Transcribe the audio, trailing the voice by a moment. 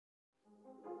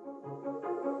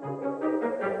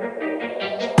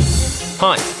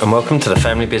Hi, and welcome to the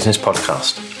Family Business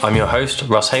Podcast. I'm your host,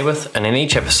 Russ Hayworth, and in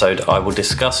each episode, I will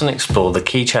discuss and explore the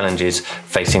key challenges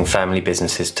facing family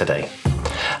businesses today.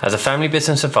 As a family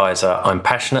business advisor, I'm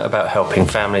passionate about helping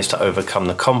families to overcome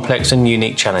the complex and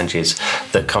unique challenges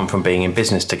that come from being in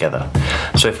business together.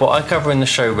 So if what I cover in the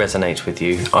show resonates with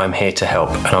you, I'm here to help,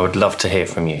 and I would love to hear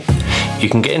from you. You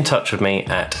can get in touch with me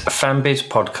at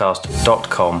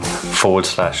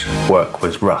fambizpodcast.com/work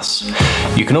with Russ.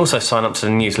 You can also sign up to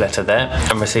the newsletter there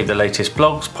and receive the latest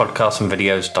blogs, podcasts and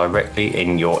videos directly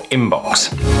in your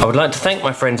inbox. I would like to thank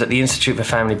my friends at the Institute for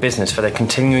Family Business for their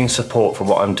continuing support for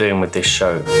what I'm doing with this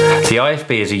show. The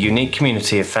IFB is a unique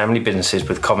community of family businesses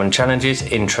with common challenges,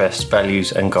 interests,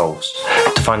 values and goals.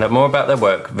 To find out more about their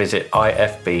work, visit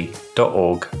ifb.org.uk.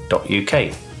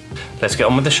 Let's get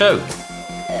on with the show.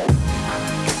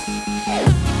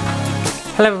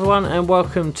 Hello everyone and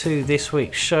welcome to this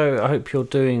week's show. I hope you're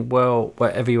doing well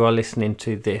wherever you are listening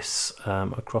to this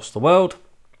across the world.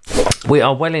 We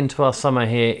are well into our summer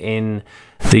here in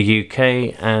the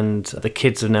UK and the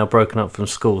kids have now broken up from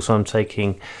school, so I'm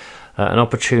taking an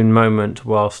opportune moment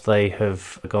whilst they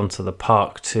have gone to the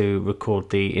park to record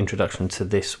the introduction to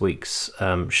this week's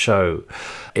show.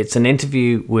 It's an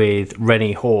interview with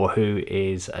Rennie Hoare, who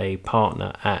is a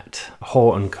partner at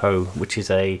Hoare & Co, which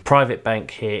is a private bank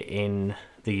here in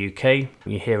the UK.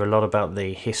 You hear a lot about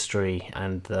the history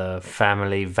and the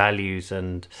family values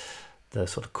and the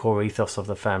sort of core ethos of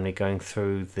the family going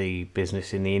through the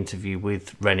business in the interview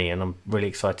with Rennie, and I'm really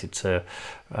excited to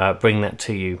bring that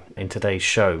to you in today's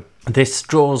show. This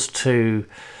draws to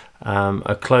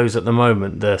a close at the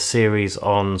moment, the series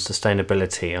on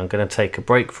sustainability. I'm going to take a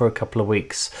break for a couple of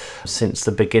weeks. Since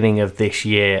the beginning of this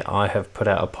year, I have put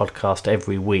out a podcast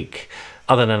every week,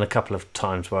 other than a couple of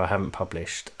times where I haven't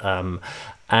published.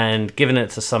 And given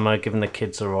it's a summer, given the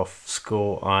kids are off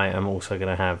school, I am also going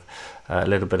to have a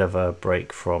little bit of a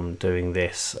break from doing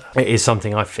this. It is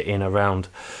something I fit in around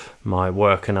my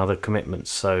work and other commitments,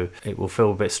 so it will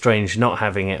feel a bit strange not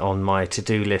having it on my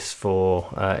to-do list for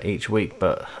each week,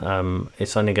 but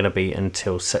it's only going to be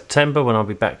until September when I'll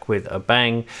be back with a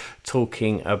bang,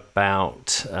 talking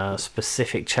about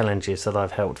specific challenges that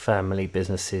I've helped family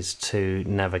businesses to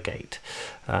navigate.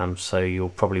 So you'll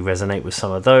probably resonate with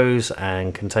some of those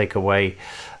and can take away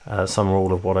some or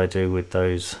all of what I do with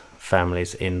those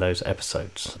families in those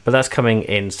episodes. But that's coming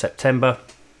in September.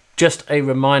 Just a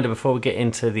reminder before we get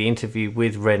into the interview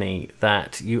with Rennie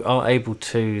that you are able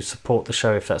to support the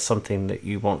show if that's something that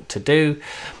you want to do.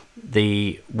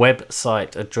 The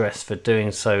website address for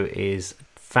doing so is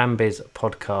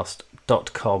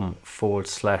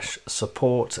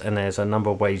fambizpodcast.com/support, and there's a number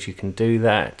of ways you can do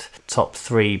that. Top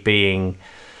 3 being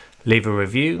leave a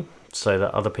review so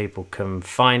that other people can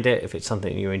find it if it's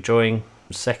something you're enjoying.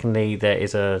 Secondly, there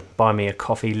is a Buy Me a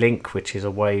Coffee link, which is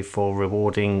a way for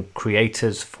rewarding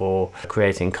creators for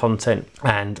creating content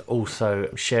and also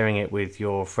sharing it with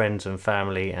your friends and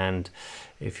family, and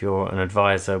if you're an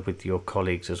advisor, with your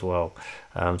colleagues as well.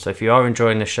 So if you are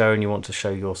enjoying the show and you want to show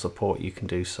your support, you can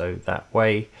do so that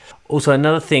way. Also,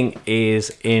 another thing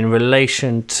is in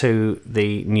relation to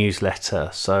the newsletter.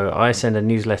 So I send a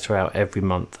newsletter out every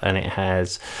month and it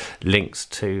has links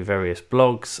to various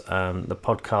blogs, the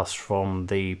podcasts from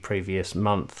the previous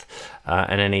month,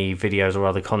 and any videos or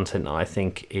other content that I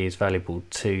think is valuable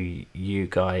to you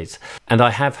guys. And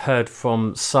I have heard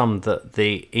from some that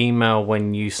the email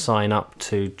when you sign up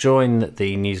to join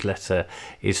the newsletter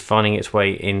is finding its way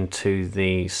into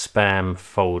the spam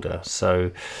folder.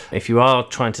 So if you are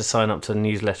trying to sign up to the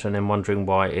newsletter and then wondering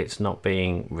why it's not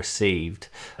being received,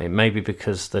 it may be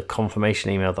because the confirmation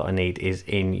email that I need is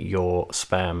in your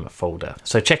spam folder.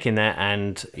 So check in there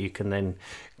and you can then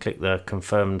click the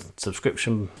confirmed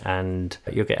subscription and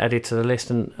you'll get added to the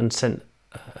list and sent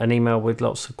an email with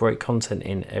lots of great content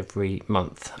in every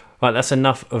month. Right, that's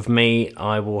enough of me.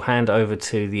 I will hand over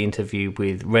to the interview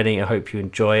with Rennie. I hope you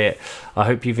enjoy it. I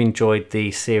hope you've enjoyed the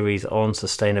series on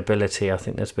sustainability. I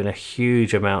think there's been a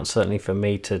huge amount, certainly for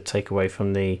me, to take away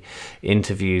from the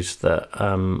interviews that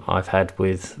I've had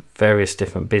with various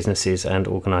different businesses and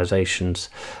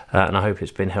organisations. And I hope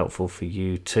it's been helpful for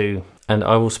you too. And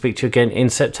I will speak to you again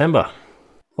in September.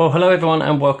 Well, hello everyone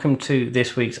and welcome to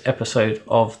this week's episode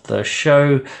of the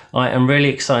show. I am really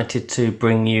excited to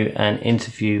bring you an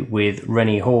interview with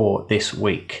Rennie Hoare this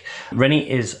week. Rennie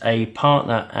is a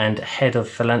partner and head of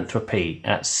philanthropy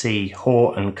at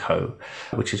Hoare & Co,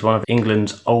 which is one of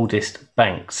England's oldest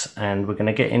banks. And we're going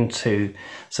to get into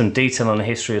some detail on the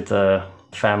history of the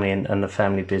family and the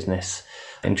family business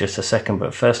in just a second.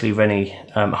 But firstly, Rennie,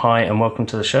 hi and welcome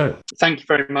to the show. Thank you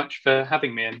very much for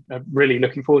having me, and I'm really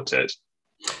looking forward to it.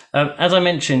 As I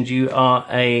mentioned, you are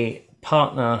a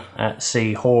partner at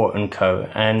C. Hoare and Co.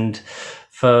 And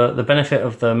for the benefit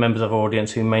of the members of our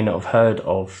audience who may not have heard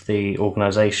of the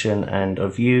organisation and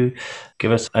of you,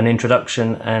 give us an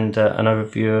introduction and an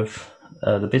overview of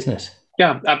the business.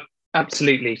 Yeah,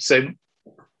 absolutely. So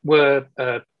we're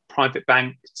a private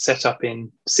bank set up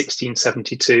in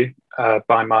 1672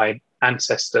 by my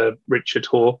ancestor, Richard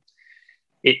Hoare.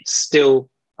 It's still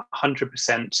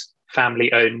 100%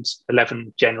 family owned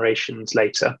 11 generations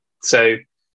later. So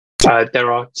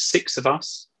there are 6 of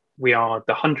us. We are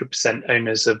the 100%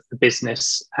 owners of the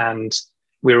business, and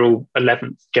we're all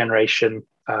 11th generation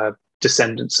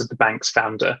descendants of the bank's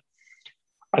founder.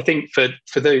 I think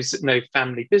for those that know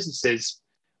family businesses,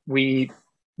 we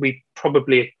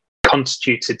probably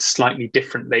constituted slightly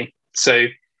differently. So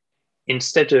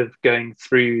instead of going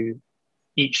through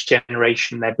each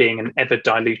generation there being an ever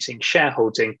diluting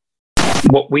shareholding,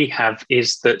 what we have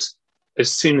is that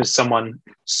as soon as someone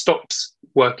stops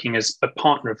working as a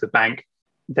partner of the bank,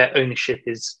 their ownership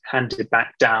is handed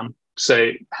back down.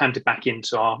 So handed back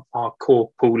into our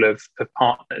core pool of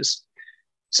partners.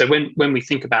 So when we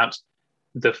think about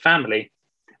the family,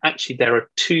 actually there are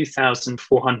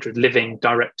 2,400 living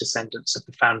direct descendants of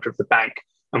the founder of the bank.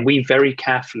 And we very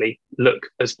carefully look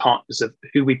as partners of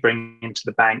who we bring into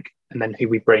the bank and then who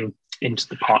we bring into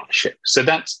the partnership. So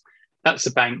that's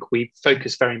a bank. We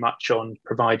focus very much on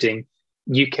providing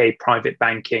UK private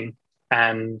banking,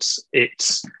 and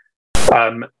it's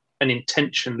an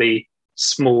intentionally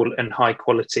small and high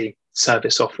quality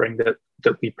service offering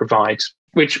that we provide,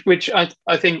 which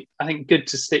I think good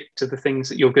to stick to the things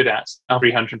that you're good at. After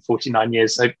 349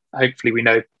 years, so hopefully we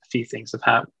know a few things of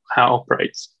how it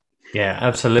operates. Yeah,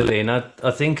 absolutely. And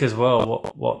I think as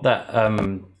well what that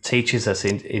teaches us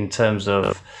in terms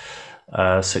of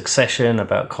succession,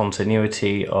 about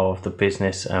continuity of the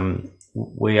business.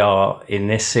 We are in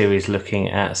this series looking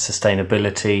at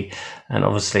sustainability, and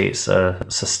obviously it's a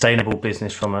sustainable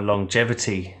business from a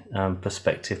longevity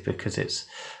perspective, because it's,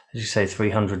 as you say,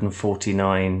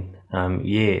 349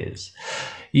 years.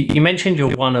 You mentioned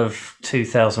you're one of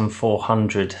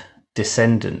 2,400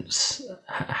 descendants.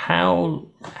 How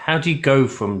do you go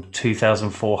from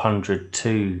 2,400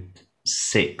 to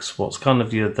 6? What's kind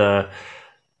of the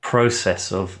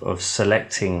process of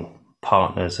selecting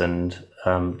partners and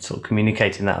sort of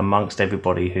communicating that amongst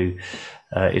everybody who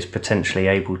is potentially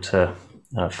able to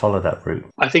follow that route?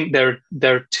 I think there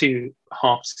are 2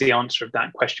 halves to the answer of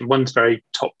that question. One's very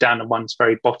top down and one's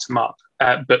very bottom up,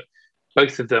 but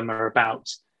both of them are about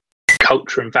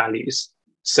culture and values.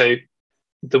 So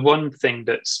the one thing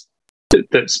that's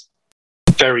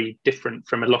very different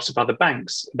from a lot of other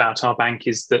banks about our bank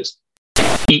is that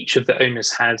each of the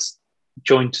owners has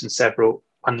joint and several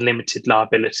unlimited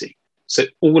liability. So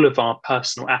all of our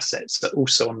personal assets are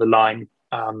also on the line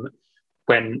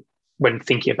when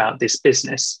thinking about this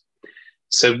business.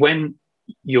 So when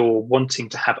you're wanting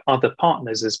to have other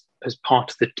partners as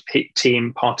part of the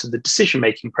team, part of the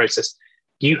decision-making process,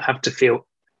 you have to feel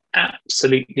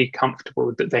absolutely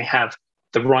comfortable that they have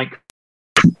the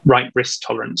right risk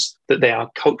tolerance, that they are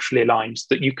culturally aligned,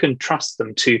 that you can trust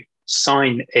them to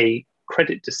sign a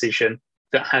credit decision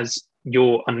that has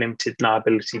your unlimited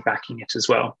liability backing it as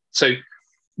well. So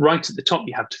right at the top,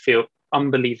 you have to feel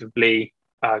unbelievably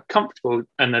comfortable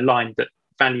and aligned that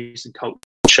values and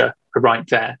culture are right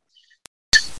there.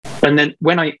 And then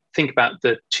when I think about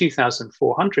the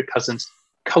 2,400 cousins,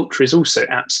 culture is also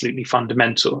absolutely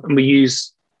fundamental. And we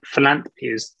use philanthropy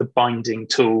as the binding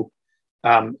tool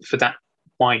for that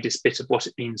widest bit of what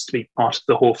it means to be part of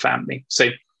the Hoare family. So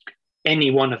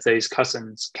any one of those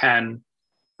cousins can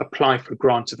apply for a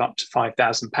grant of up to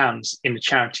 £5,000 in a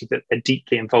charity that they're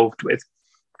deeply involved with.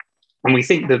 And we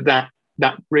think that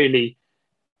really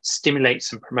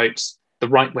stimulates and promotes the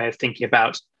right way of thinking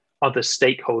about other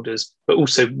stakeholders, but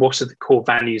also what are the core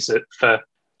values for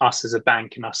us as a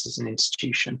bank and us as an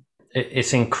institution.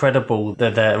 It's incredible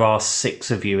that there are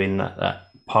 6 of you in that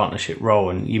partnership role.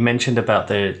 And you mentioned about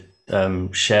the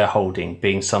shareholding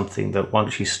being something that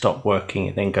once you stop working,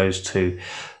 it then goes to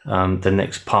the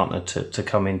next partner to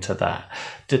come into that.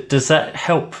 Does that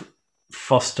help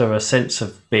foster a sense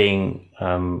of being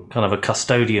kind of a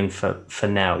custodian for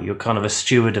now? You're kind of a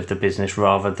steward of the business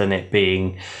rather than it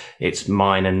being it's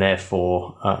mine, and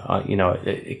therefore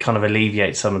it kind of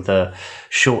alleviates some of the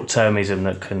short-termism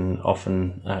that can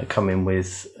often come in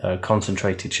with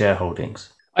concentrated shareholdings.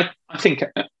 I think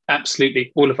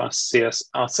absolutely all of us see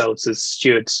ourselves as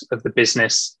stewards of the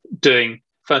business,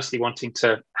 firstly wanting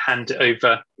to hand it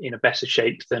over in a better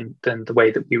shape than the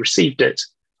way that we received it.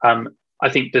 I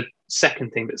think the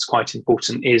second thing that's quite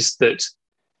important is that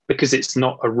because it's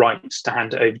not a right to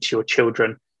hand it over to your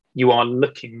children, you are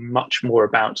looking much more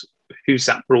about who's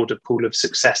that broader pool of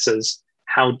successors?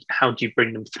 How do you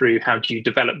bring them through? How do you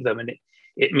develop them? And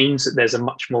it means that there's a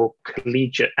much more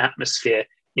collegiate atmosphere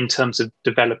in terms of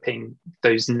developing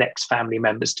those next family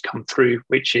members to come through,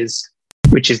 which is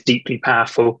deeply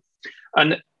powerful.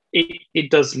 And it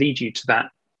does lead you to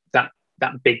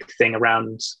that big thing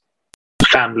around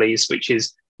families, which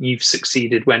is you've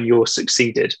succeeded when you're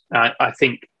succeeded. I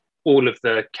think all of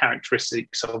the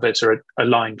characteristics of it are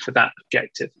aligned for that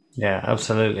objective. Yeah,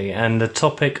 absolutely. And the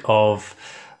topic of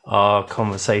our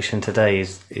conversation today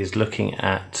is looking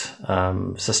at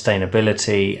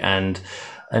sustainability, and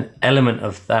an element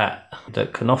of that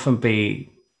can often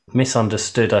be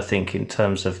misunderstood, I think, in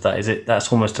terms of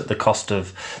that's almost at the cost of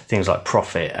things like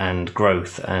profit and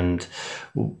growth. And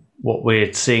what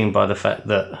we're seeing by the fact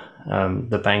that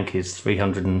the bank is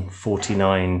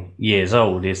 349 years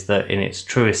old is that in its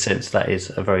truest sense, that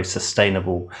is a very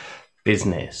sustainable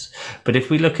business. But if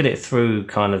we look at it through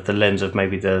kind of the lens of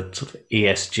maybe the sort of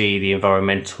ESG, the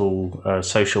environmental,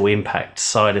 social impact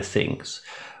side of things,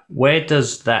 where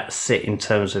does that sit in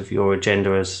terms of your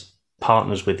agenda as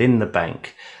partners within the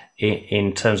bank,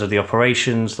 in terms of the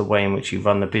operations, the way in which you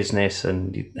run the business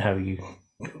and how you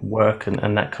work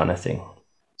and that kind of thing?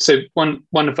 So one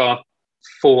of our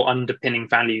 4 underpinning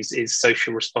values is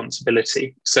social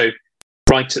responsibility. So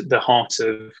right at the heart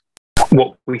of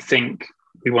what we think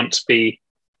we want to be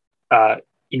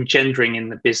engendering in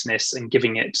the business and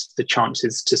giving it the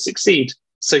chances to succeed,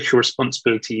 social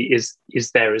responsibility is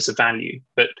there as a value.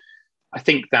 But I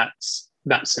think that's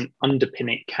an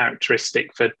underpinning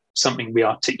characteristic for something we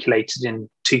articulated in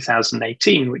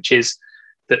 2018, which is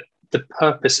that the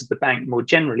purpose of the bank more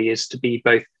generally is to be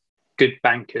both good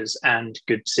bankers and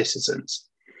good citizens.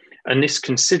 And this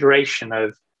consideration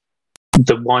of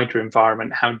the wider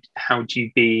environment, how do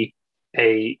you be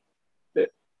a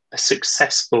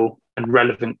successful and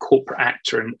relevant corporate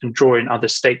actor and draw in other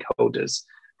stakeholders,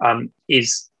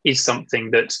 is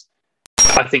something that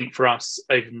I think for us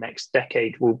over the next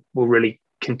decade will really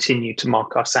continue to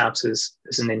mark us out as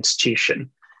an institution.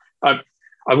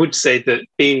 I would say that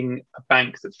being a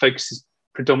bank that focuses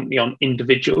predominantly on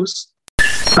individuals,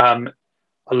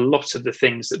 a lot of the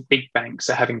things that big banks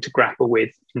are having to grapple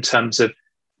with in terms of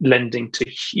lending to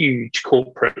huge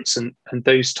corporates and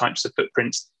those types of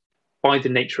footprints, by the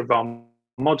nature of our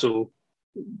model,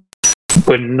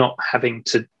 we're not having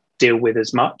to deal with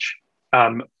as much.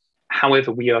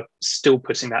 However, we are still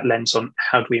putting that lens on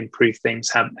how do we improve things,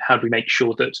 how do we make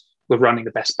sure that we're running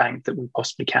the best bank that we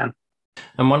possibly can.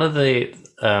 And one of the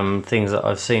things that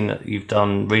I've seen that you've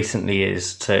done recently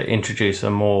is to introduce a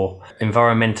more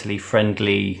environmentally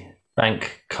friendly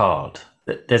bank card.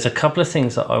 There's a couple of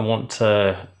things that I want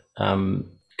to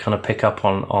kind of pick up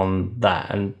on that.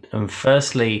 And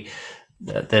firstly,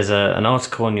 there's an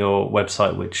article on your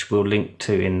website, which we'll link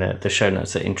to in the show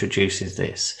notes, that introduces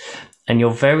this. And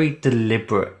you're very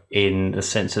deliberate in the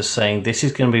sense of saying this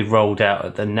is going to be rolled out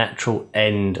at the natural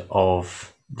end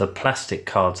of the plastic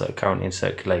cards that are currently in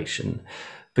circulation,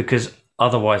 because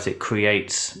otherwise it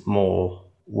creates more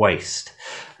waste.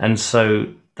 And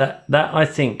so that I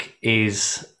think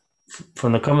is,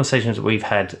 from the conversations that we've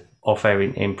had off air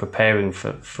in preparing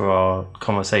for our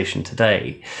conversation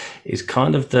today, is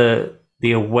kind of the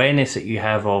awareness that you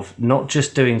have of not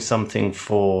just doing something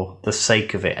for the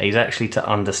sake of it, is actually to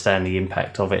understand the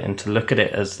impact of it and to look at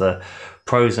it as the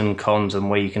pros and cons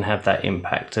and where you can have that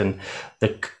impact. And the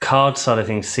card side of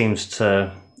things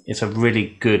it's a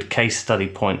really good case study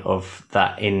point of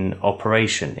that in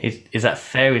operation. Is that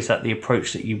fair? Is that the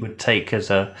approach that you would take as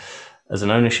an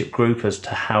ownership group as to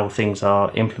how things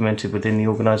are implemented within the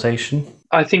organisation?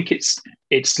 I think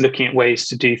it's looking at ways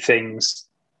to do things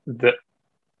that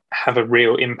have a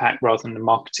real impact rather than a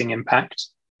marketing impact.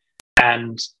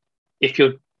 And if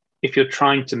you're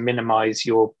trying to minimize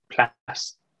your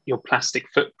plastic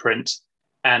footprint,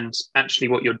 and actually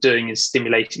what you're doing is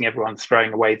stimulating everyone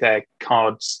throwing away their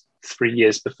cards 3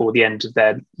 years before the end of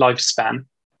their lifespan,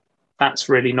 that's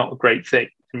really not a great thing.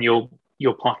 And you're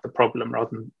part of the problem rather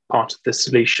than part of the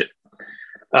solution.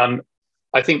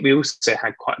 I think we also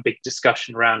had quite a big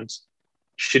discussion around,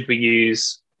 should we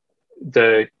use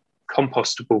the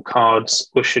compostable cards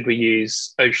or should we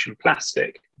use ocean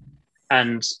plastic?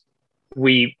 And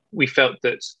we felt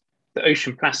that the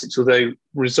ocean plastics, although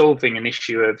resolving an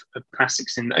issue of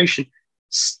plastics in the ocean,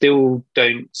 still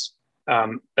don't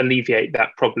alleviate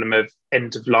that problem of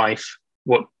end of life.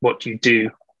 What do you do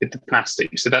with the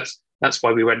plastic? So that's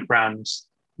why we went round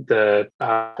the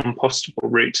compostable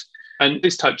route. And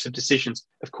those types of decisions,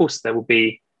 of course, there will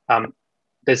be.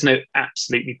 There's no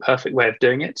absolutely perfect way of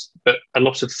doing it, but a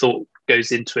lot of thought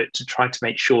goes into it to try to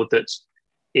make sure that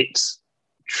it's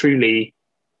truly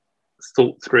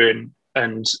thought through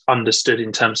and understood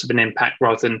in terms of an impact,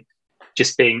 rather than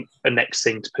just being a next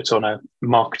thing to put on a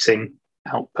marketing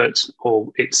output,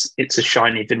 or it's a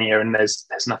shiny veneer and there's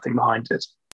nothing behind it.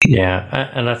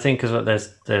 Yeah, and I think as well,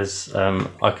 there's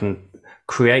I can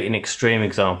create an extreme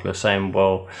example of saying,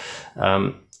 well,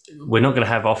 we're not going to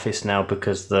have office now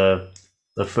because the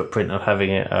footprint of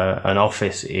having an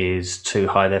office is too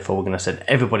high. Therefore, we're going to send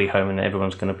everybody home, and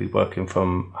everyone's going to be working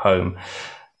from home.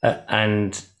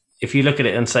 And if you look at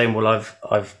it and saying, well,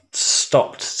 I've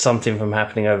stopped something from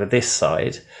happening over this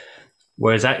side,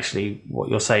 whereas actually what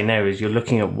you're saying there is you're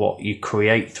looking at what you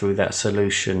create through that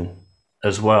solution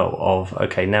as well, of,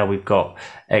 okay, now we've got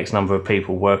X number of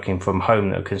people working from home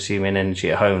that are consuming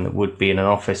energy at home that would be in an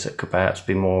office that could perhaps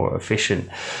be more efficient.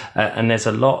 And there's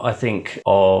a lot, I think,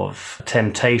 of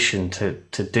temptation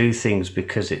to do things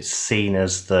because it's seen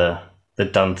as the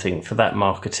done thing for that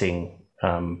marketing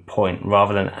point,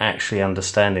 rather than actually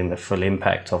understanding the full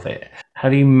impact of it. How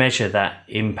do you measure that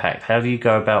impact? How do you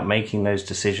go about making those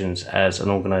decisions as an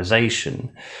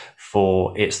organization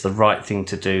for it's the right thing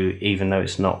to do, even though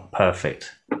it's not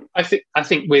perfect? I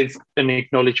think with an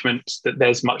acknowledgement that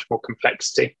there's much more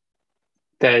complexity.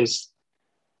 There's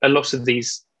a lot of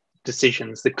these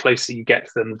decisions, the closer you get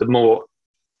to them, the more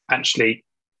actually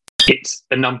it's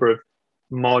a number of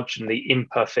marginally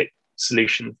imperfect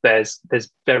solutions. There's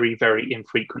very, very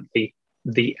infrequently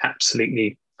the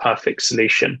absolutely perfect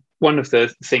solution. One of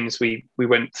the things we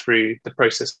went through the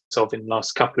process of in the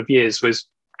last couple of years was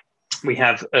we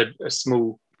have a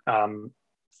small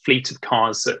fleet of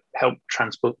cars that help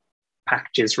transport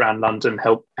packages around London,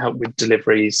 help with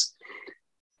deliveries,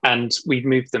 and we've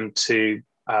moved them to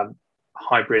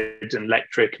hybrid and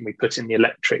electric, and we put in the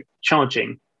electric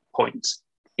charging points.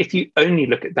 If you only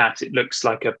look at that, it looks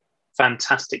like a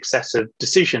fantastic set of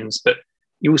decisions, but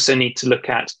you also need to look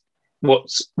at what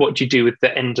do you do with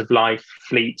the end of life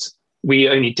fleet. We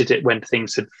only did it when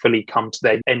things had fully come to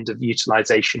their end of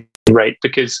utilization rate,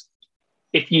 because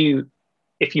if you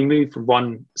move from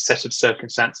one set of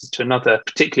circumstances to another,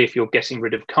 particularly if you're getting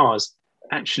rid of cars,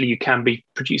 actually you can be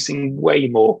producing way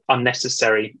more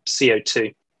unnecessary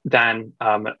CO2 than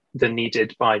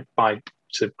needed by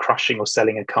sort of crushing or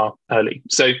selling a car early.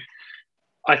 So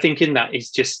I think in that is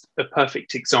just a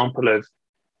perfect example of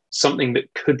something that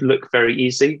could look very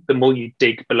easy. The more you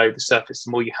dig below the surface,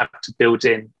 the more you have to build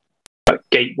in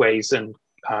gateways and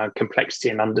complexity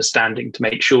and understanding to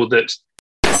make sure that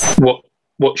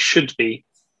what should be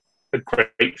a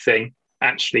great thing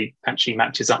actually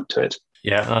matches up to it.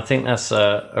 Yeah, and I think that's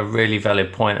a really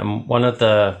valid point. And one of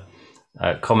the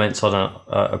comments on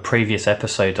a previous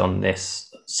episode on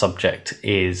this subject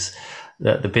is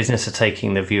that the business are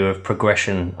taking the view of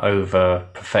progression over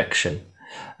perfection.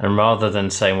 And rather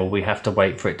than saying, well, we have to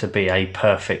wait for it to be a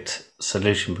perfect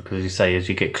solution, because you say as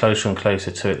you get closer and closer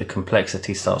to it, the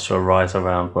complexity starts to arise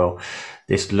around, well,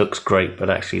 this looks great, but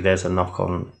actually there's a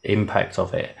knock-on impact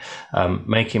of it.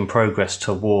 Making progress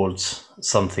towards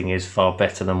something is far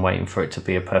better than waiting for it to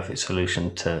be a perfect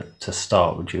solution to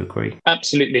start. Would you agree?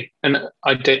 Absolutely. And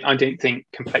I don't think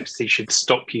complexity should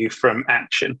stop you from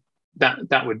action.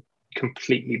 That would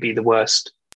completely be the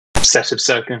worst set of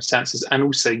circumstances. And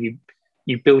also you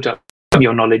build up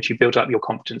your knowledge, you build up your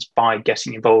competence by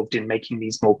getting involved in making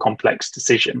these more complex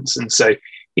decisions. And so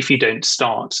if you don't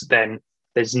start, then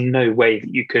there's no way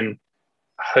that you can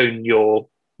hone your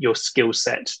skill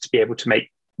set to be able to make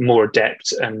more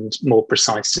adept and more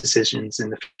precise decisions in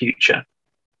the future.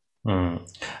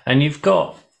 And you've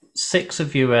got 6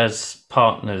 of you as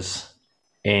partners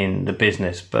in the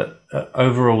business, but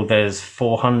overall there's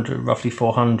roughly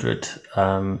 400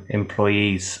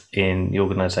 employees in the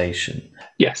organization.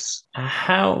 Yes.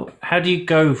 How do you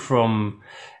go from,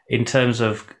 in terms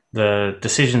of the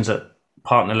decisions at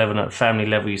partner level and at family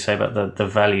level, you say about the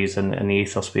values and the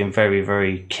ethos being very,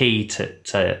 very key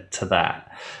to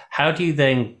that. How do you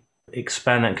then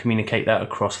expand that and communicate that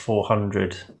across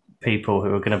 400 people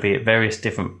who are going to be at various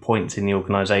different points in the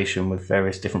organization with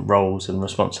various different roles and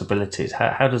responsibilities?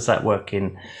 How does that work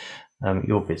in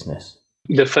your business?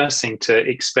 The first thing to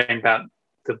explain about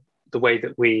the way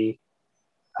that we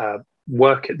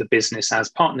work at the business as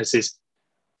partners is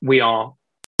we are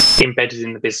embedded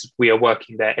in the business. We are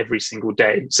working there every single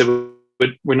day. So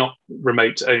we're not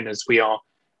remote owners.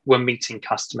 We're meeting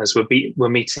customers. We're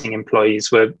meeting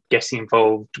employees. We're getting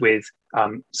involved with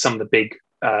some of the big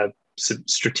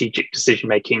strategic decision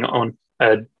making on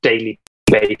a daily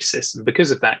basis. And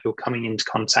because of that, you're coming into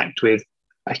contact with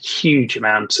a huge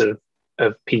amount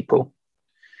of people.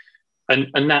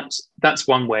 And that's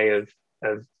one way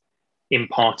of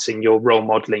imparting your role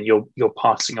modeling. You're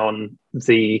passing on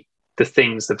the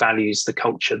things, the values, the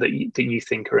culture that you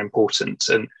think are important.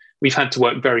 And we've had to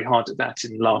work very hard at that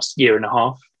in the last year and a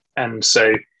half. And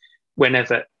so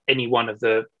whenever any one of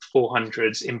the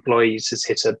 400 employees has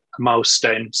hit a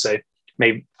milestone, so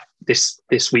maybe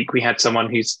this week we had someone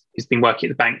who's been working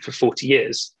at the bank for 40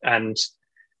 years. And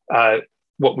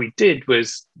what we did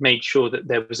was made sure that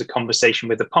there was a conversation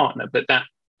with a partner, but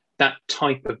that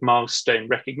type of milestone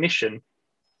recognition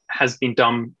has been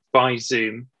done by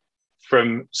Zoom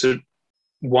from sort of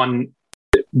 1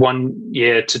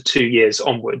 year to 2 years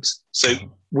onwards. So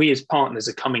we as partners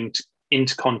are coming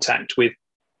into contact with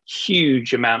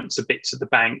huge amounts of bits of the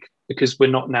bank, because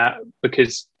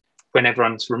when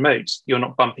everyone's remote, you're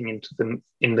not bumping into them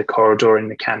in the corridor, in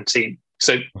the canteen.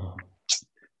 So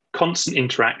constant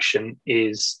interaction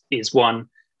is one.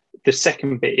 The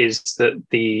second bit is that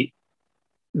the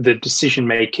decision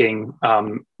making,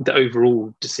 the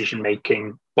overall decision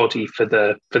making body for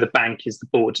the bank is the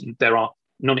board, and there are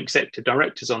non-executive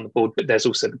directors on the board, but there's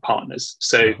also the partners.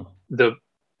 So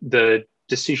the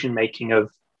decision making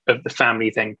of the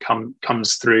family then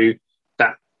comes through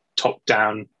that top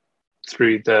down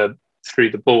through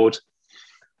the board.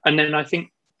 And then I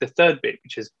think the third bit,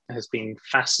 which has been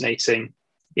fascinating,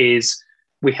 is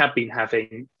we have been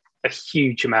having a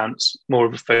huge amount more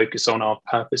of a focus on our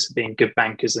purpose of being good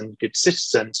bankers and good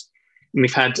citizens. And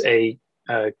we've had a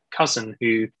cousin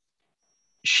who,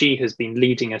 she has been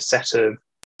leading a set of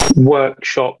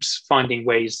workshops, finding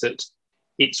ways that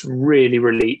it's really,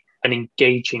 really an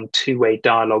engaging two-way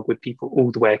dialogue with people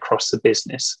all the way across the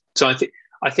business. So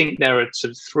I think there are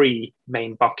sort of three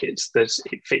main buckets that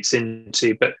it fits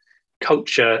into, but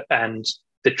culture and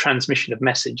the transmission of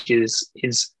messages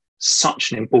is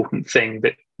such an important thing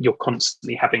that you're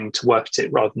constantly having to work at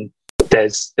it, rather than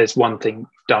there's one thing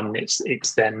done,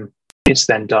 it's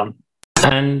then done.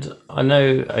 And I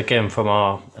know, again, from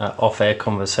our off-air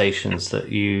conversations,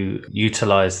 that you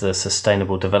utilise the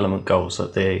Sustainable Development Goals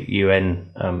that the UN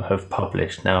have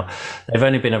published. Now, they've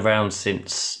only been around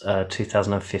since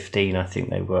 2015, I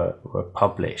think they were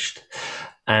published.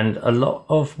 And a lot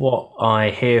of what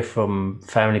I hear from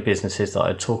family businesses that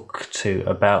I talk to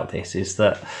about this is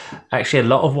that actually a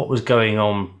lot of what was going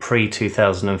on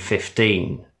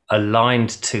pre-2015 aligned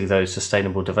to those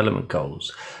Sustainable Development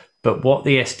Goals. But what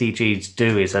the SDGs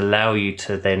do is allow you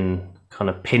to then kind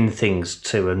of pin things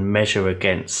to and measure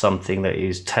against something that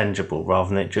is tangible, rather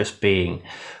than it just being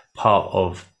part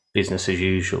of business as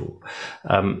usual.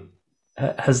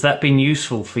 Has that been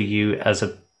useful for you as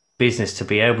a business to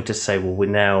be able to say, well,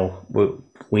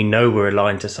 we know we're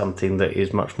aligned to something that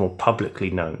is much more publicly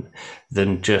known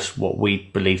than just what we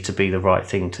believe to be the right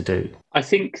thing to do? I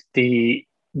think the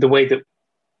way that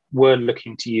we're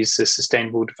looking to use the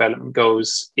Sustainable Development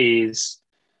Goals is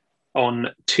on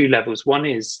two levels. One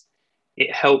is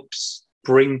it helps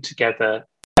bring together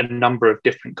a number of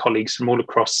different colleagues from all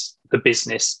across the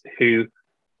business who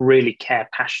really care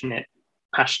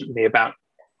passionately about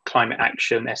climate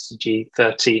action, SDG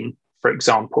 13, for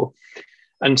example.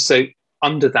 And so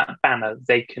under that banner,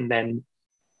 they can then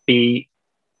be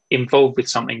involved with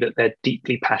something that they're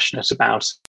deeply passionate about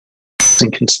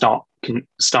and can start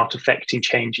affecting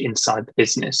change inside the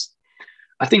business.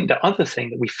 I think the other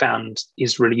thing that we found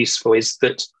is really useful is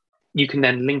that you can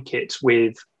then link it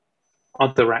with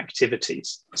other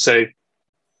activities. So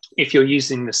if you're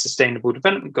using the Sustainable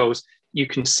Development Goals, you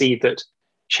can see that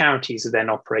charities are then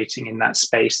operating in that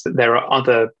space, that there are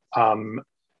other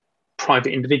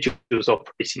private individuals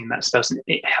operating in that space. And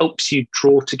it helps you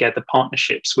draw together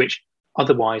partnerships which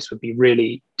otherwise would be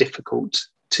really difficult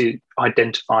to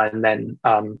identify and then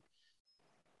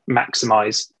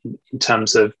maximize in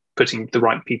terms of putting the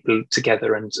right people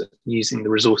together and using the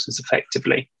resources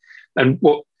effectively. And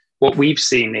what we've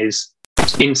seen is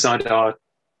inside our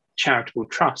charitable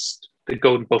trust, the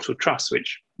Golden Bottle Trust,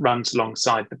 which runs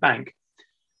alongside the bank,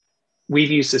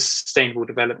 we've used the Sustainable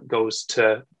Development Goals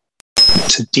to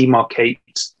demarcate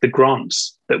the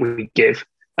grants that we give.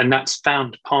 And that's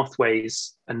found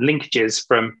pathways and linkages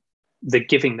from the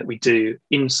giving that we do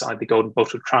inside the Golden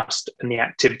Bottle Trust and the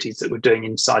activities that we're doing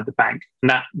inside the bank. And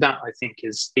that I think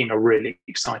has been a really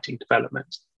exciting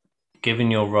development. Given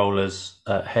your role as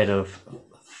head of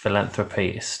philanthropy,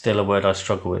 is still a word I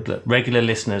struggle with. Look, regular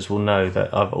listeners will know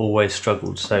that I've always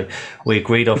struggled. So we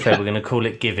agreed off air, we're going to call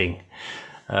it giving.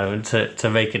 To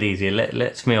make it easier,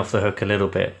 lets me off the hook a little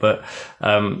bit. But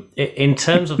in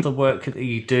terms of the work that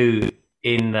you do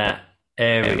in that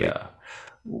area,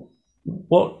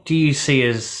 what do you see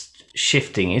as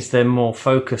shifting? Is there more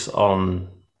focus on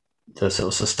the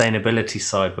sort of sustainability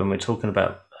side when we're talking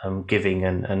about giving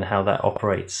and how that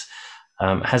operates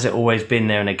Has it always been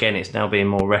there, and again, it's now being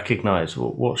more recognised?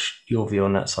 What's your view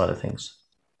on that side of things?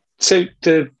 So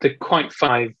the quite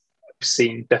five I've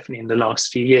seen definitely in the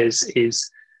last few years is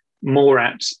more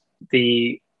at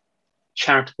the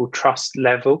charitable trust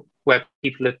level, where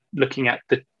people are looking at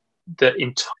the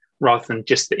entire rather than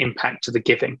just the impact of the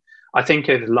giving. I think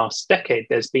over the last decade,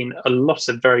 there's been a lot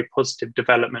of very positive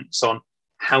developments on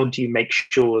how do you make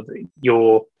sure that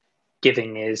your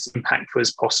giving is impactful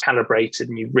as possible, calibrated,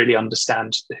 and you really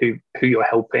understand who you're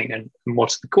helping and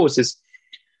what are the causes.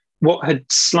 What had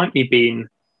slightly been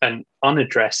an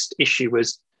unaddressed issue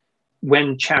was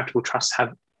when charitable trusts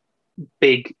have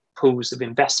big pools of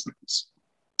investments.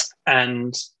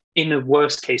 And in a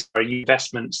worst case,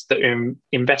 investments that are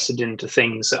invested into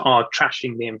things that are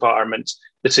trashing the environment,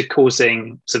 that are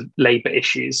causing some labour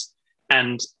issues.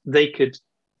 And they could,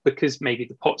 because maybe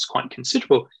the pot's quite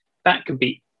considerable, that could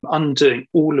be undoing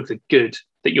all of the good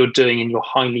that you're doing in your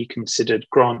highly considered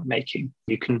grant making.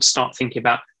 You can start thinking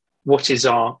about what is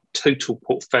our total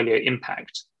portfolio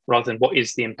impact rather than what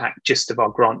is the impact just of our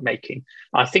grant making.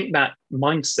 I think that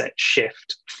mindset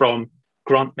shift from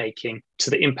grant making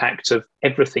to the impact of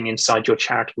everything inside your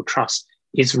charitable trust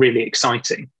is really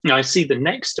exciting. Now, I see the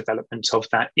next development of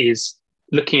that is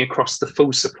looking across the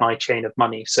full supply chain of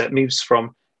money. So it moves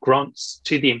from grants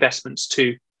to the investments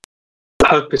to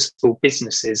purposeful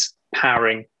businesses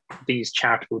powering these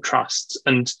charitable trusts,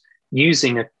 and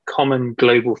using a common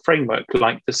global framework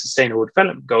like the Sustainable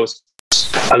Development Goals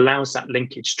allows that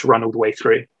linkage to run all the way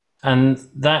through. And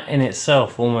that in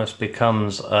itself almost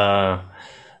becomes a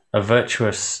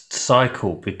virtuous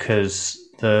cycle, because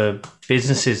the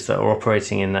businesses that are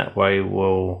operating in that way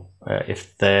will,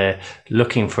 if they're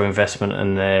looking for investment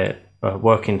and they're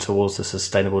working towards the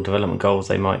Sustainable Development Goals,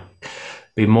 they might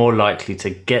be more likely to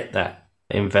get that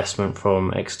investment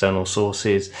from external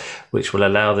sources, which will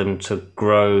allow them to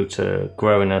grow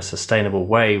in a sustainable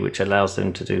way, which allows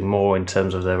them to do more in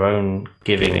terms of their own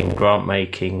giving and grant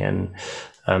making and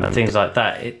things like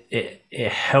that. It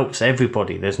helps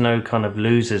everybody. There's no kind of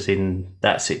losers in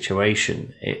that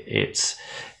situation.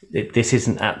 This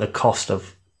isn't at the cost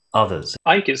of others.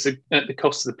 I think it's at the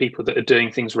cost of the people that are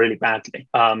doing things really badly.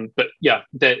 But yeah,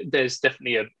 there's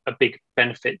definitely a big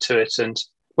benefit to it. And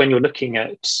when you're looking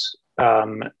at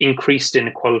increased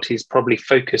inequalities, probably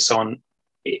focus on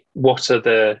what are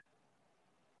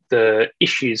the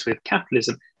issues with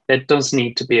capitalism. There does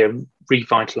need to be a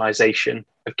revitalization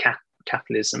of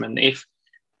capitalism. And if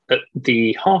at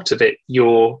the heart of it,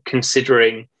 you're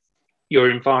considering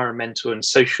your environmental and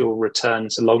social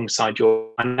returns alongside your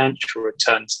financial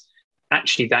returns,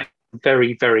 actually that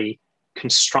very, very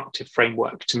constructive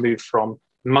framework to move from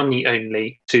money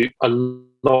only to a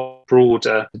lot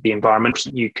broader the environment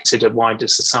you consider wider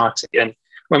society. And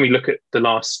when we look at the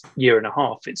last year and a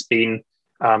half, it's been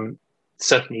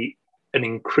certainly an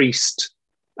increased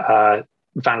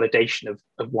validation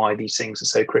of why these things are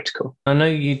so critical. I know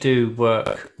you do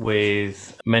work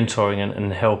with mentoring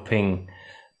and helping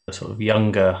sort of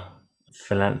younger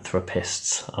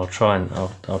philanthropists. I'll try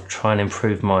and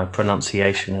improve my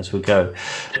pronunciation as we go.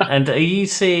 And are you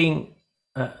seeing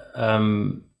that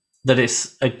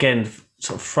it's again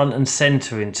sort of front and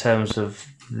center in terms of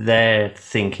their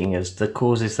thinking as the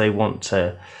causes they want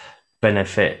to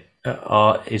benefit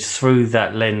is through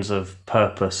that lens of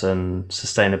purpose and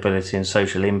sustainability and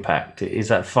social impact? Is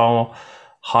that far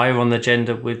higher on the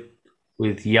agenda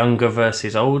with younger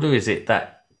versus older? Is it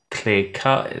that clear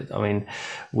cut? I mean,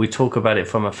 we talk about it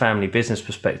from a family business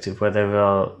perspective, where there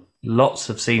are lots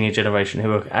of senior generation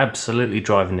who are absolutely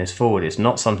driving this forward. It's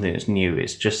not something that's new.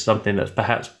 It's just something that's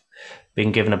perhaps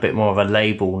been given a bit more of a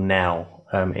label now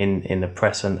in the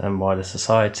press and wider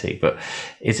society. But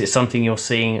is it something you're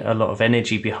seeing a lot of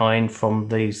energy behind from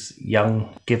these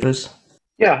young givers?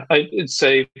 Yeah, I'd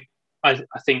say I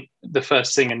think the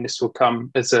first thing, and this will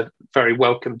come as a very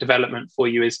welcome development for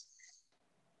you, is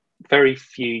very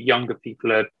few younger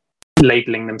people are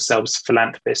labeling themselves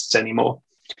philanthropists anymore.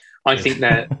 I think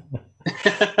they're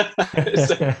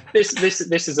so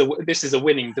this is a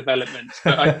winning development.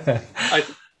 But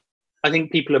I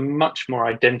think people are much more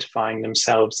identifying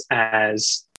themselves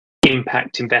as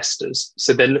impact investors.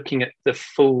 So they're looking at the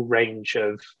full range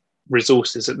of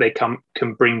resources that they can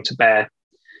bring to bear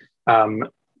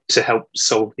to help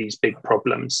solve these big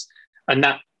problems. And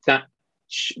that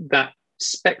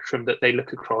spectrum that they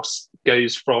look across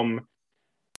goes from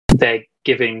their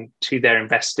giving to their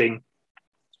investing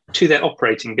to their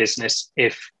operating business,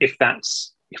 if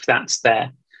that's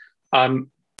there.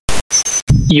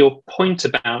 Your point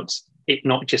about it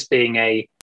not just being a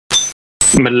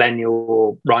millennial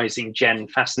or rising gen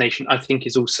fascination, I think,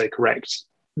 is also correct.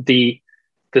 The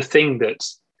thing that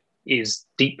is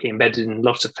deeply embedded in a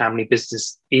lot of family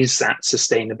business is that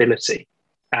sustainability,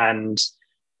 and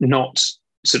not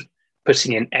sort of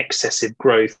putting in excessive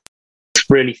growth,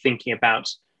 really thinking about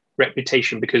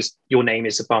reputation because your name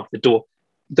is above the door.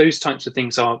 Those types of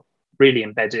things are really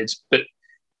embedded, but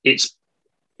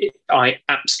I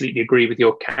absolutely agree with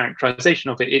your characterization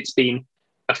of it. It's been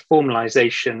a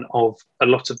formalization of a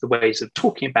lot of the ways of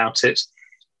talking about it,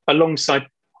 alongside,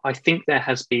 I think there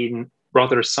has been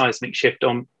rather a seismic shift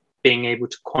on being able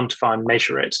to quantify and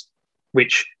measure it,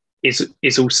 which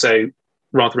is also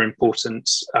rather important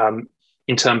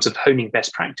in terms of honing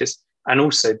best practice, and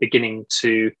also beginning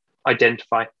to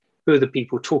identify who are the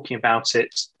people talking about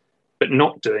it but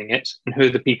not doing it, and who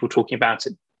are the people talking about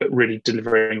it but really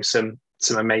delivering some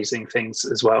amazing things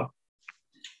as well.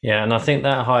 Yeah, and I think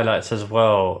that highlights as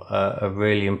well a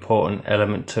really important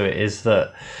element to it is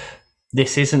that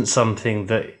this isn't something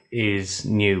that is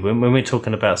new. When we're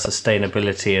talking about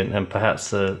sustainability and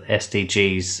perhaps the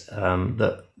SDGs,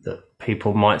 that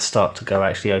people might start to go,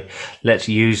 actually, let's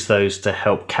use those to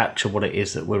help capture what it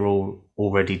is that we're all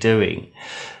already doing.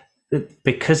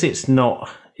 Because it's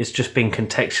just been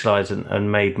contextualized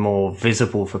and made more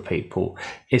visible for people.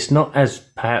 It's not as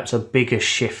perhaps a bigger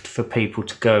shift for people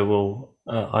to go, well,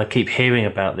 I keep hearing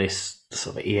about this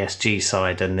sort of ESG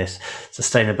side and this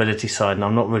sustainability side, and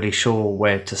I'm not really sure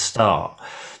where to start.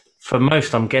 For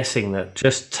most, I'm guessing that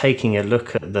just taking a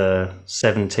look at the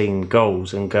 17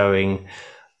 goals and going,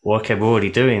 well, okay, we're already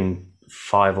doing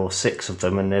 5 or 6 of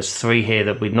them, and there's 3 here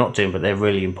that we're not doing, but they're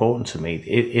really important to me.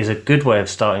 It is a good way of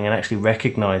starting and actually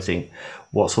recognizing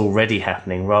what's already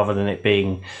happening, rather than it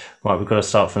being, right, we've got to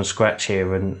start from scratch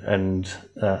here and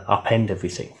upend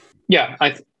everything. Yeah,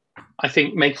 I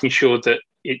think making sure that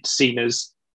it's seen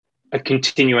as a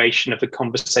continuation of a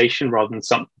conversation rather than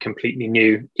something completely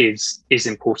new is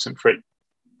important for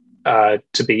it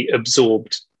to be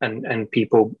absorbed and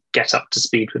people get up to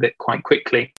speed with it quite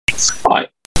quickly. I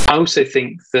also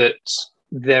think that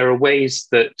there are ways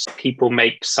that people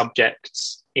make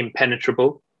subjects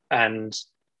impenetrable, and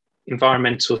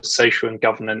environmental, social, and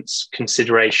governance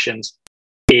considerations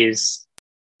is,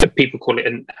 people call it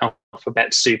an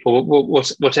alphabet soup or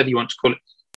whatever you want to call it.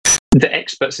 The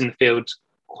experts in the field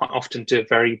quite often do a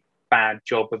very bad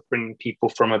job of bringing people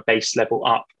from a base level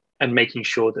up and making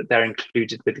sure that they're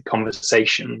included with the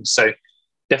conversation. So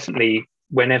definitely,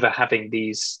 whenever having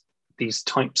these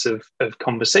types of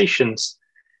conversations,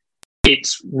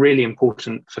 it's really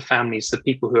important for families, the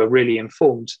people who are really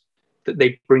informed, that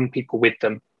they bring people with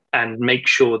them and make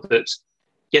sure that,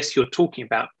 yes, you're talking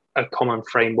about a common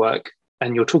framework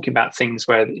and you're talking about things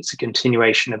where it's a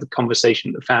continuation of a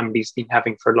conversation that the family's been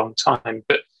having for a long time,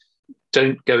 but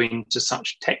don't go into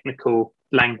such technical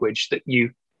language that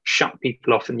you shut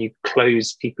people off and you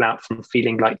close people out from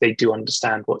feeling like they do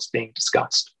understand what's being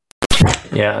discussed.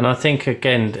 Yeah, and I think,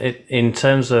 again, in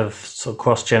terms of sort of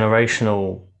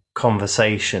cross-generational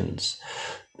conversations,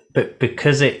 but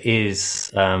because it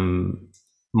is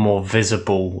more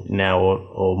visible now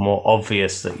or more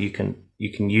obvious that you can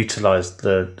utilize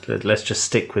let's just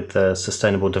stick with the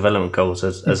Sustainable Development Goals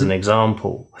as an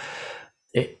example,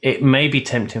 it may be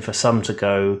tempting for some to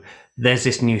go, there's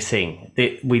this new thing,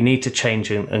 we need to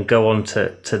change and go on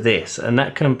to this, and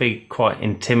that can be quite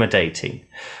intimidating.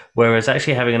 Whereas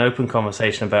actually having an open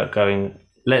conversation about going,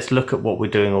 let's look at what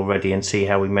we're doing already and see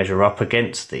how we measure up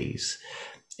against these,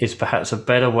 is perhaps a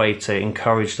better way to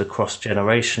encourage the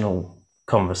cross-generational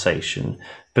conversation,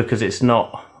 because it's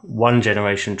not one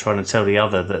generation trying to tell the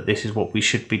other that this is what we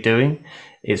should be doing.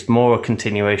 It's more a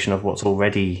continuation of what's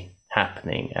already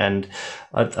happening. And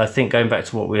I think, going back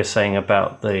to what we were saying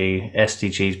about the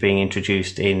SDGs being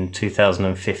introduced in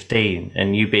 2015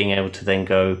 and you being able to then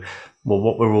go, well,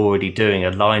 what we're already doing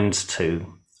aligns to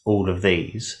all of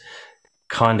these,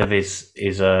 kind of is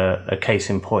a case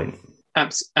in point.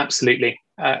 Absolutely.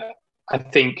 I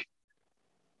think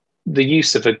the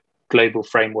use of a global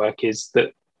framework is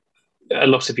that a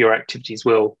lot of your activities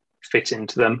will fit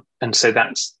into them, and so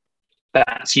that's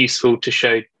useful to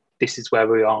show this is where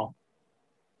we are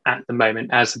at the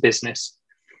moment as a business.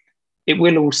 It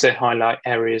will also highlight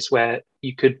areas where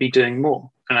you could be doing more,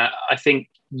 and I think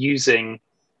using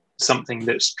something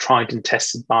that's tried and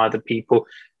tested by other people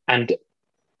and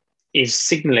is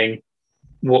signaling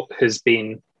what has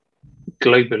been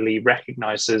globally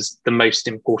recognized as the most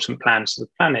important plans for the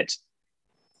planet,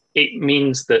 it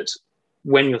means that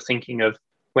when you're thinking of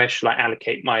where shall I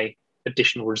allocate my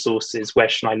additional resources, where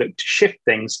shall I look to shift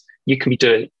things, you can be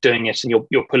doing it, and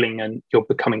you're pulling and you're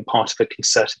becoming part of a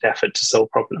concerted effort to solve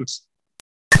problems.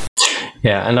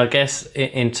 Yeah, and I guess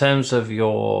in terms of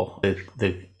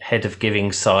the head of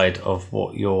giving side of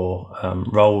what your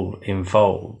role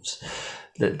involves,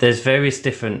 there's various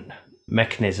different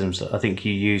mechanisms that I think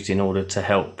you used in order to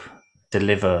help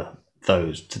deliver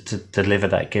those, to deliver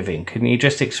that giving. Can you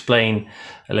just explain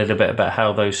a little bit about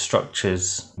how those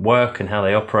structures work and how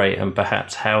they operate, and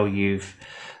perhaps how you've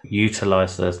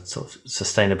utilised the sort of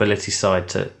sustainability side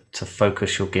to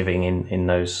focus your giving in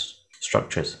those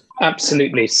structures?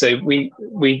 Absolutely. So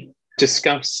we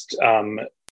discussed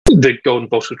the Golden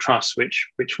Bottle Trust,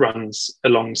 which runs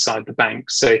alongside the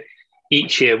bank. So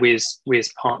each year, we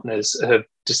as partners have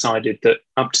decided that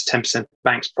up to 10% of the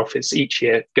bank's profits each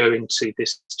year go into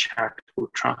this charitable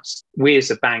trust. We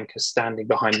as a bank are standing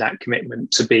behind that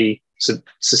commitment to be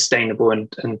sustainable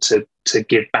and to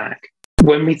give back.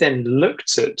 When we then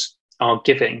looked at our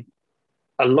giving,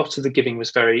 a lot of the giving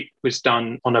was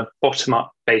done on a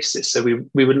bottom-up basis. So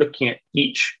we were looking at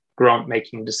each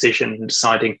grant-making decision and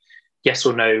deciding yes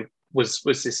or no, was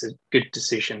this a good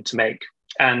decision to make?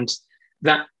 And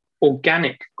that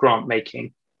organic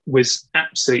grant-making was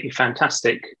absolutely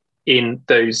fantastic in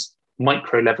those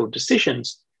micro-level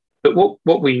decisions. But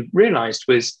what we realized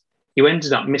was you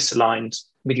ended up misaligned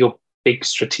with your big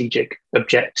strategic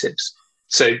objectives.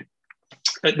 So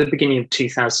at the beginning of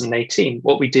 2018,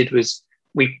 what we did was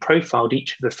we profiled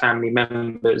each of the family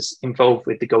members involved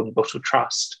with the Golden Bottle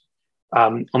Trust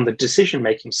on the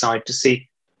decision-making side to see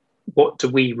what do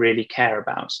we really care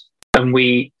about. And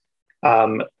we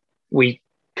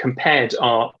compared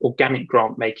our organic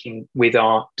grant making with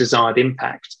our desired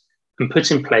impact and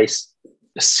put in place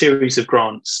a series of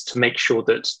grants to make sure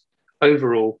that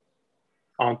overall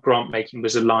our grant making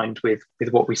was aligned with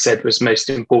what we said was most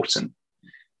important.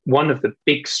 One of the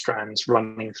big strands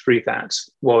running through that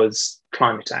was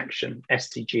climate action,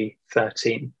 SDG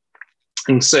 13.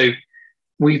 And so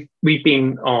we've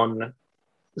been on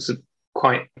a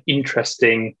quite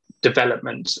interesting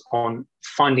development on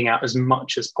finding out as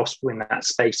much as possible in that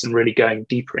space and really going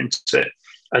deeper into it.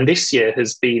 And this year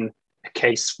has been a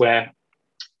case where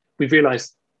we've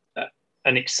realized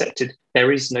and accepted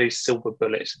there is no silver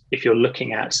bullet if you're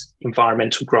looking at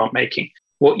environmental grant making.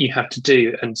 What you have to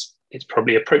do, and it's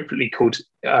probably appropriately called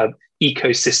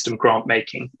ecosystem grant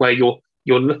making, where you're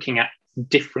looking at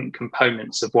different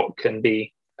components of what can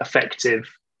be effective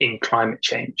in climate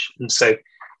change. And so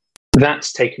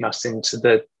that's taken us into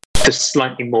the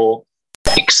slightly more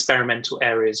experimental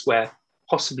areas where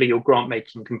possibly your grant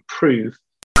making can prove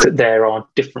that there are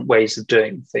different ways of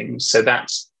doing things. So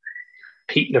that's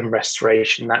peatland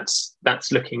restoration.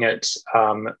 That's looking at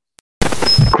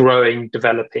growing,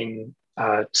 developing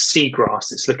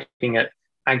seagrass. It's looking at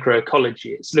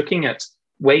agroecology. It's looking at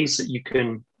ways that you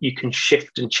can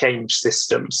shift and change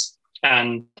systems.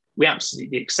 And we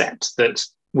absolutely accept that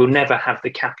we'll never have the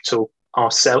capital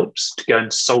ourselves to go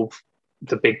and solve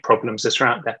the big problems that are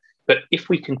out there. But if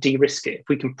we can de-risk it, if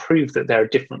we can prove that there are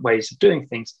different ways of doing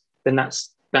things, then that's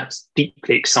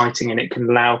deeply exciting, and it can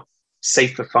allow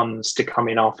safer funds to come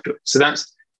in afterwards. So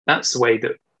that's the way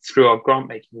that through our grant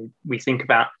making, we think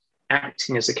about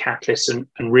acting as a catalyst and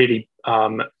really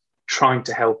trying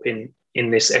to help in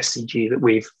this SDG that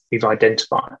we've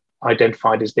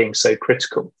identified as being so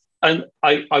critical. And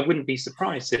I wouldn't be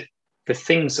surprised if the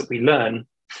things that we learn,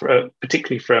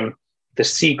 particularly from the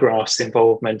seagrass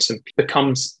involvement,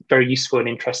 becomes very useful and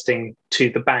interesting to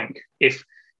the bank. If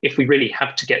we really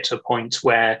have to get to a point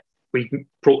where we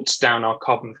brought down our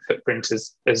carbon footprint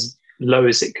as low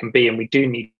as it can be, and we do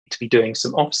need to be doing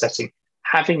some offsetting,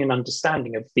 having an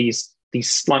understanding of these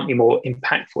slightly more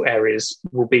impactful areas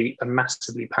will be a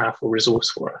massively powerful resource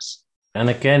for us. And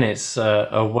again, it's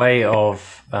a way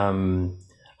of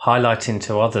highlighting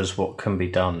to others what can be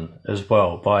done as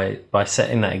well by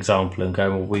setting that example and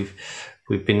going, well,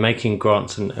 we've been making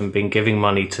grants and been giving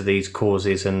money to these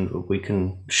causes, and we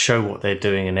can show what they're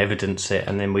doing and evidence it,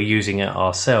 and then we're using it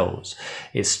ourselves.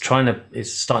 It's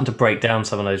starting to break down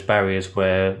some of those barriers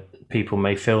where people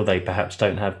may feel they perhaps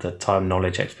don't have the time,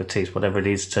 knowledge, expertise, whatever it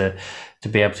is, to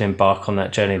be able to embark on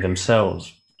that journey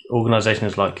themselves.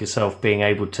 Organisations like yourself being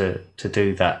able to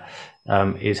do that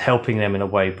is helping them in a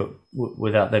way, but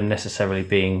without them necessarily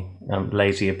being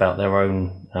lazy about their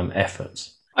own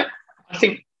efforts.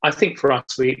 I think for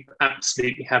us, we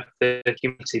absolutely have the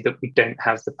humility that we don't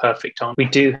have the perfect answer. We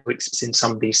do exist in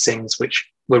some of these things, which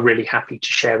we're really happy to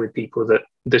share with people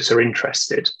that are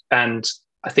interested. And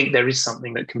I think there is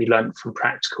something that can be learned from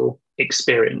practical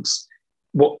experience.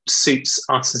 What suits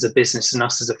us as a business and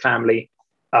us as a family,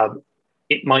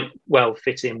 it might well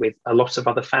fit in with a lot of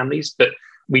other families, but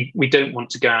we don't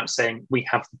want to go out saying we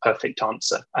have the perfect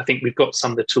answer. I think we've got some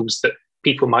of the tools that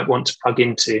people might want to plug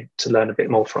into to learn a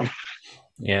bit more from.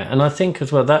 Yeah, and I think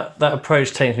as well that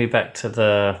approach takes me back to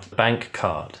the bank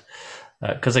card,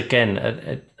 because again,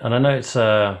 and I know it's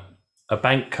a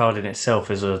bank card in itself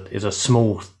is a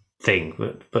small thing,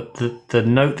 but the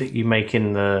note that you make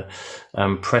in the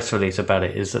press release about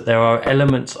it is that there are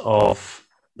elements of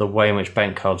the way in which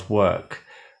bank cards work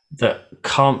that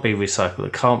can't be recycled,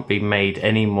 that can't be made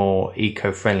any more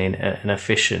eco-friendly and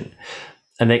efficient,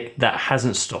 and that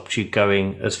hasn't stopped you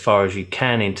going as far as you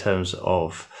can in terms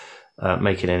of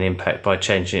making an impact by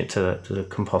changing it to the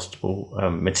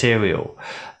compostable material.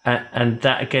 And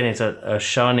that, again, is a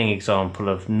shining example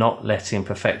of not letting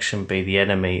perfection be the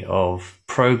enemy of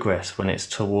progress when it's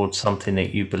towards something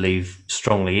that you believe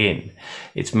strongly in.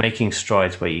 It's making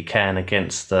strides where you can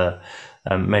against the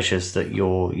measures that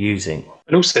you're using.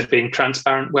 And also being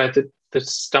transparent where the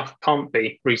stuff can't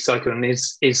be recycled and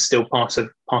is still part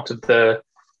of the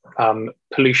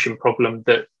pollution problem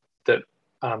that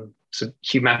so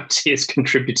humanity is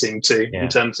contributing to in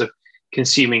terms of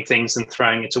consuming things and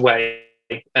throwing it away.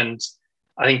 And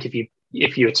I think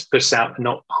if you were to push out and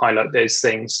not highlight those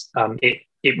things,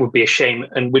 it would be a shame,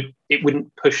 and it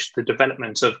wouldn't push the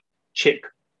development of chip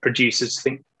producers to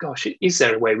think, gosh, is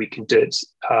there a way we can do it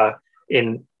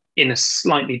in a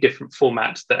slightly different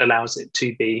format that allows it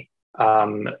to be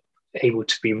able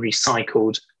to be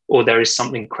recycled, or there is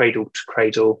something cradle to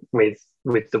cradle with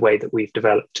the way that we've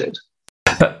developed it.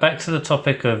 But back to the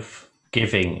topic of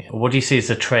giving, what do you see as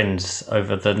the trends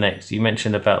over the next? You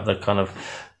mentioned about the kind of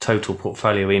total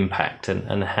portfolio impact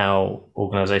and how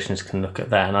organisations can look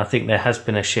at that. And I think there has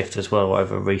been a shift as well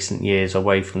over recent years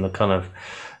away from the kind of,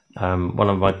 one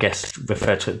of my guests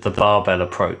referred to it, the barbell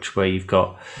approach, where you've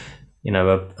got,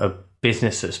 a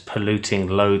business that's polluting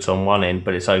loads on one end,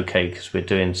 but it's okay because we're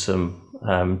doing some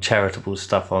charitable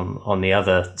stuff on the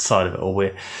other side of it, or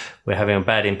we're having a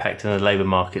bad impact in the labour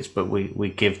markets, but we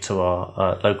give to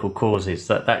our local causes.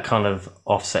 That kind of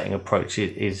offsetting approach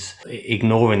is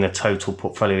ignoring the total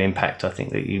portfolio impact, I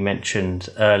think, that you mentioned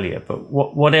earlier. But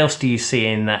what else do you see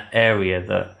in that area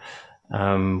that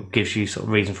gives you sort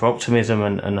of reason for optimism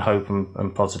and hope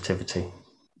and positivity?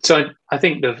 So I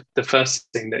think the first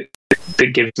thing that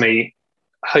gives me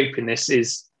hope in this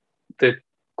is the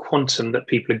quantum that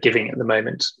people are giving at the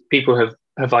moment. People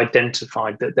have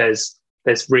identified that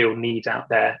there's real need out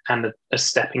there and are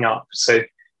stepping up. So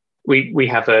we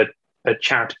have a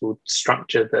charitable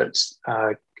structure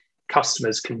that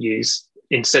customers can use.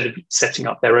 Instead of setting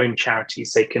up their own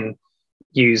charities, they can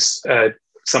use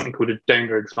something called a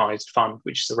donor advised fund,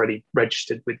 which is already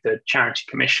registered with the Charity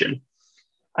Commission.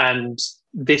 And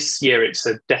this year it's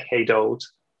a decade old.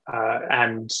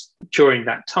 And during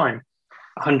that time,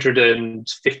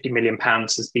 £150 million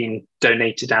has been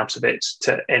donated out of it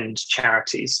to end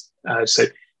charities. So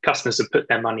customers have put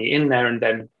their money in there and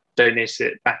then donated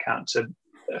it back out to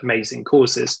amazing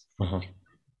causes. Uh-huh.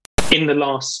 In the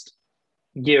last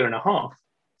year and a half,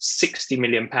 £60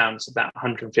 million of that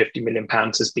 £150 million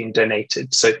has been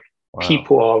donated. So wow.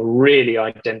 People are really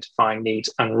identifying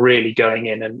needs and really going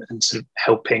in and sort of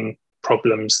helping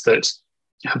problems that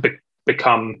have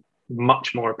become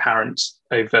much more apparent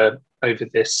over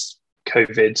this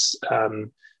COVID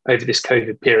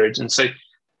period. And so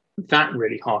that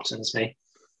really heartens me.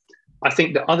 I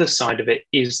think the other side of it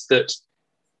is that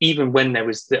even when there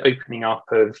was the opening up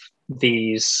of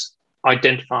these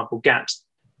identifiable gaps,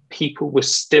 people were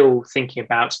still thinking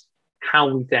about how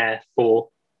we therefore,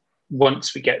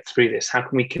 once we get through this, how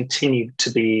can we continue to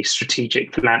be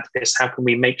strategic philanthropists? How can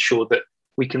we make sure that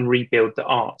we can rebuild the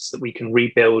arts, that we can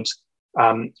rebuild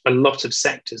a lot of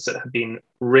sectors that have been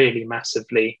really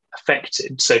massively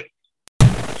affected? So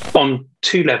on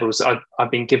two levels,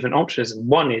 I've been given optimism.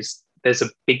 One is there's a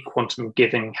big quantum of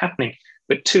giving happening,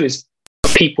 but two is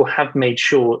people have made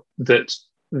sure that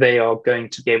they are going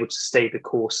to be able to stay the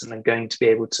course and are going to be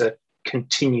able to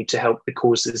continue to help the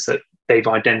causes that they've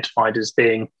identified as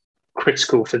being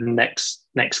critical for the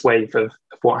next wave of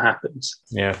what happens.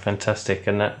 Yeah, fantastic.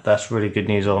 And that's really good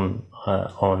news on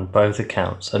both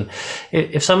accounts. And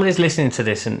if somebody's listening to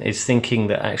this and is thinking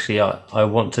that actually I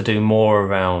want to do more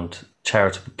around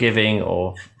charitable giving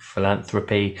or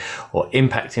philanthropy or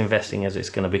impact investing, as it's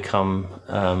going to become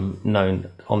known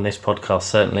on this podcast,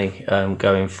 certainly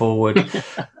going forward,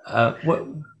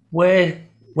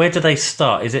 where do they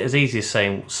start? Is it as easy as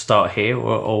saying start here,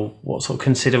 or what sort of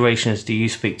considerations do you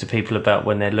speak to people about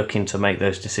when they're looking to make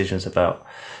those decisions about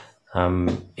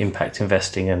impact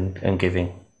investing and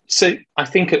giving? So I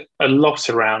think a lot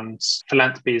around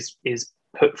philanthropy is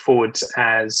put forward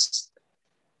as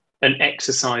an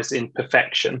exercise in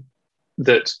perfection,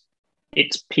 that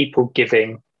it's people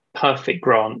giving perfect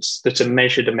grants that are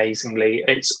measured amazingly.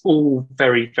 It's all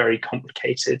very, very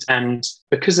complicated. And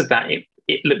because of that,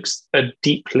 it looks a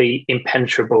deeply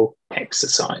impenetrable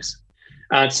exercise.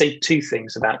 I'd say two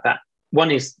things about that.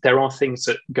 One is there are things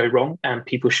that go wrong and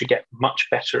people should get much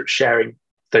better at sharing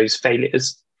those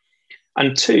failures.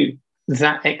 And two,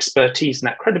 that expertise and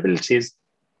that credibility is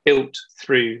built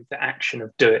through the action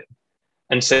of doing.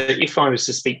 And so if I was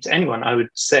to speak to anyone, I would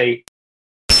say,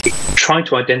 try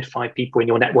to identify people in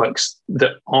your networks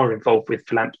that are involved with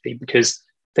philanthropy, because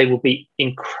they will be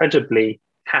incredibly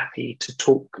happy to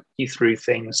talk you through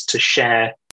things, to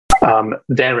share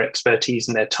their expertise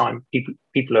and their time.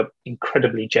 People are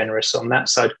incredibly generous on that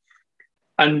side.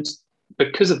 And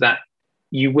because of that,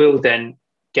 you will then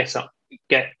get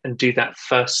and do that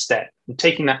first step. And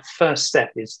taking that first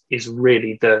step is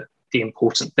really the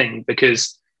important thing,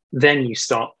 because then you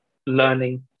start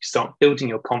learning, you start building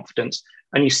your confidence,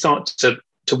 and you start to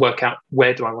work out,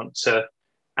 where do I want to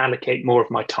allocate more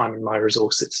of my time and my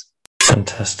resources.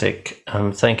 Fantastic.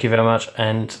 Thank you very much.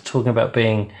 And talking about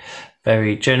being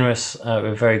very generous,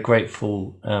 we're very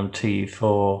grateful to you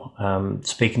for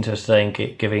speaking to us today and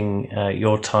giving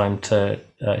your time to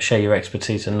share your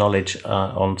expertise and knowledge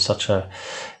on such a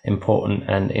important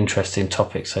and interesting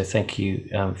topic. So thank you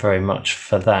very much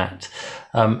for that.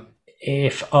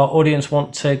 If our audience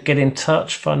want to get in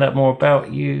touch, find out more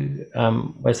about you,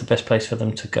 where's the best place for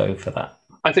them to go for that?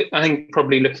 I think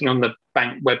probably looking on the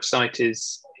bank website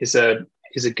is a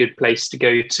good place to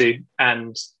go to.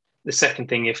 And the second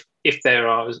thing, if there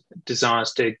are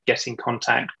desires to get in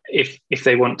contact, if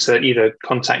they want to either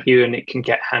contact you and it can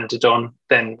get handed on,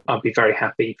 then I'll be very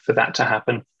happy for that to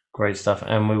happen. Great stuff.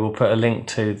 And we will put a link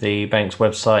to the bank's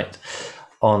website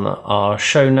on our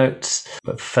show notes.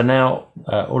 But for now,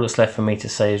 all that's left for me to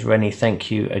say is, Rennie, thank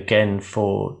you again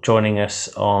for joining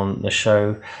us on the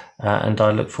show. And I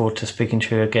look forward to speaking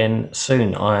to you again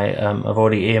soon. I've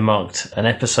already earmarked an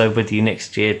episode with you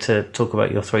next year to talk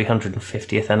about your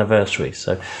 350th anniversary.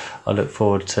 So I look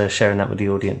forward to sharing that with the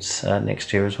audience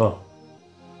next year as well.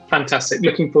 Fantastic.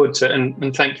 Looking forward to it.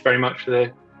 And thank you very much for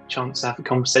the chance to have a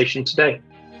conversation today.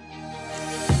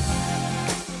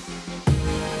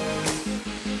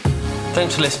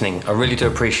 Thanks for listening. I really do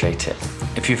appreciate it.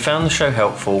 If you found the show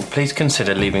helpful, please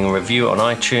consider leaving a review on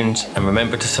iTunes and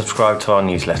remember to subscribe to our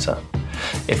newsletter.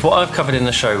 If what I've covered in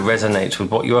the show resonates with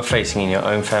what you are facing in your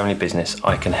own family business,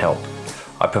 I can help.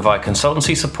 I provide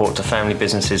consultancy support to family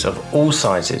businesses of all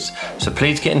sizes, so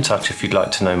please get in touch if you'd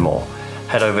like to know more.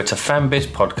 Head over to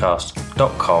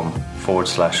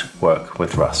fanbizpodcast.com/work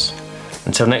with Russ.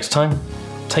 Until next time,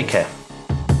 take care.